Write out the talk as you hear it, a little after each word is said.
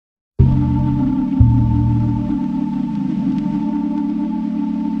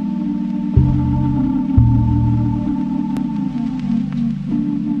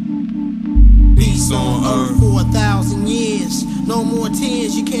no more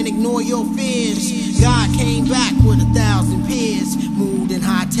tears, you can't ignore your fears. God came back with 1,000 peers, moved in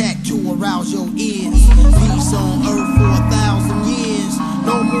high tech to arouse your ears. Peace on earth for 1,000 years,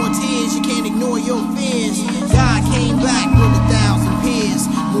 no more tears, you can't ignore your fears. God came back with 1,000 peers,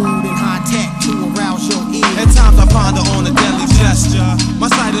 moved in high tech to arouse your ears. At times I ponder on a deadly gesture.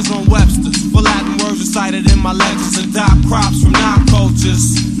 My sight is on Webster's, for Latin words recited in my lectures, and dot crops from knock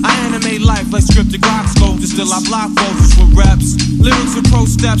cultures. I animate life like scripted rock sculptures, still I block vultures with reps. Lyrics with pro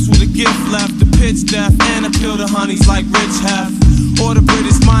steps with a gift left, the pitch deaf and appeal to honeys like rich heft. Or the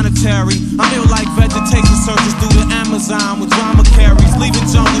British monetary, I'm ill like vegetation searches through the Amazon with drama carries, leaving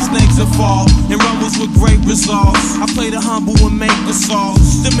jungle snakes that fall and rumbles with great results. I play the humble and make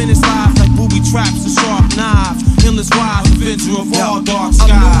assaults, diminish lives like booby traps and sharp knives. Endless wise adventure of all dark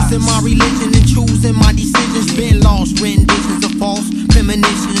skies. I'm losing my religion and choosing my decisions. Been lost, renditions of false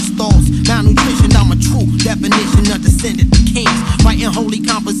premonitions, thoughts, malnutrition. I'm a true definition of descendant of kings, writing holy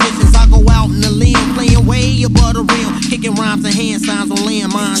compositions. I go out in the limb, playing way above the rim, kicking rhymes and hand signs on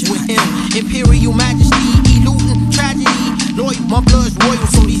landmines with him. Imperial majesty, eluding tragedy. Loyal, my blood's royal,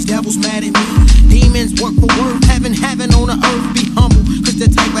 so these devils mad at me. Demons work for worth, heaven on the earth. Be humble, cause the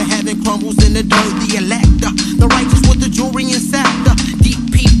type of heaven crumbles in the dirt. The elector, the righteous with the jewelry and scepter. Deep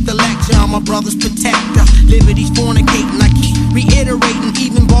peep the lecture, I'm my brother's protector. Liberty's fornicating, I keep reiterating.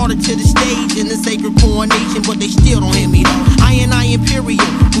 Even brought it to the stage in the sacred coronation, but they still don't hear me though. I imperial,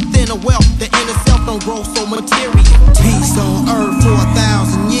 within a wealth, the inner self don't grow so material. Peace on earth for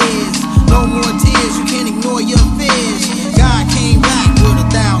 1,000 years, no more tears, you can't ignore your fears. God came back with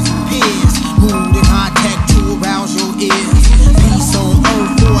 1,000 peers, moved in high tech to arouse your ears. Peace on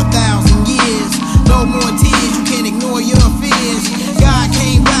earth for 1,000 years, no more tears, you can't ignore your fears. God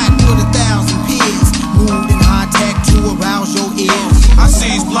came back with 1,000 peers, moved in high tech to arouse your ears. I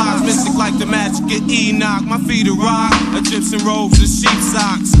seize blocks, mystic like the magic of Enoch. My feet are rock, Egyptian robes and sheep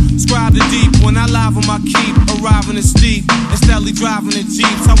socks. Scribe the deep when I live on my keep, arriving in steep and steadily driving in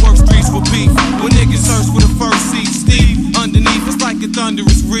jeeps. I work streets for beef, when niggas search for the first seat. Steep underneath, it's like a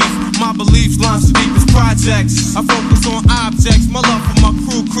thunderous reef. My beliefs launch the deepest projects. I focus on objects, my love for my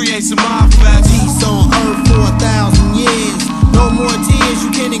crew creates a mob fest. Peace on earth for 1,000 years, no more tears,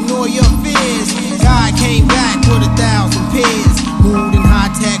 you can't ignore your fears. God came back with 1,000 peers, moved in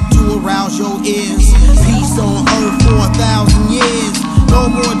high tech to arouse your ears. Peace on earth for 1,000 years, no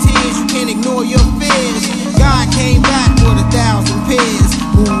more tears, you can't ignore your fears. God came back with 1,000 peers,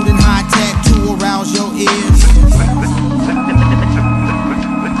 moved in high tech to arouse your ears.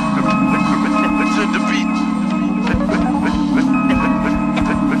 Listen to the beat.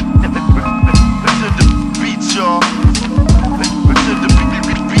 Listen to the beat, y'all. Listen to the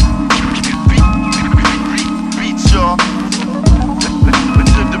beat, y'all. Listen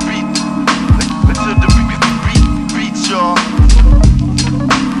to the beat. Listen to the beat, y'all.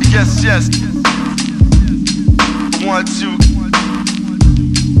 Yes, yes.